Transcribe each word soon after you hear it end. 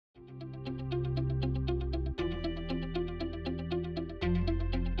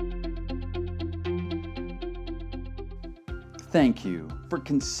Thank you for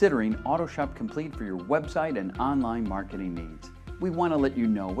considering AutoShop Complete for your website and online marketing needs. We want to let you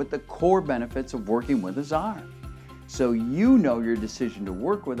know what the core benefits of working with us are, so you know your decision to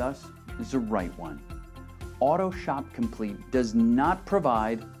work with us is the right one. AutoShop Complete does not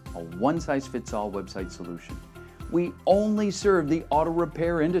provide a one-size-fits-all website solution. We only serve the auto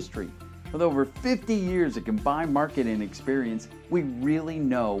repair industry. With over 50 years of combined marketing experience, we really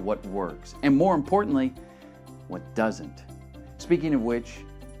know what works, and more importantly, what doesn't. Speaking of which,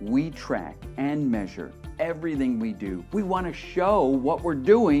 we track and measure everything we do. We want to show what we're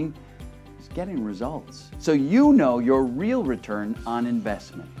doing is getting results, so you know your real return on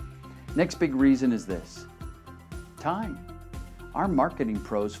investment. Next big reason is this: time. Our marketing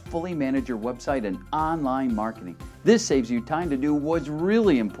pros fully manage your website and online marketing. This saves you time to do what's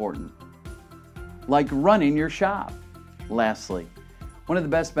really important, like running your shop. Lastly, one of the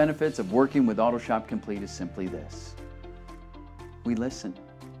best benefits of working with AutoShop Complete is simply this: we listen.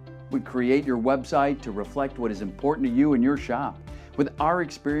 We create your website to reflect what is important to you and your shop. With our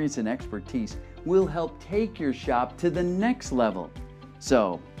experience and expertise, we'll help take your shop to the next level.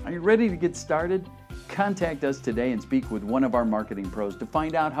 So, are you ready to get started? Contact us today and speak with one of our marketing pros to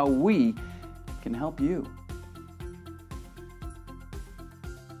find out how we can help you.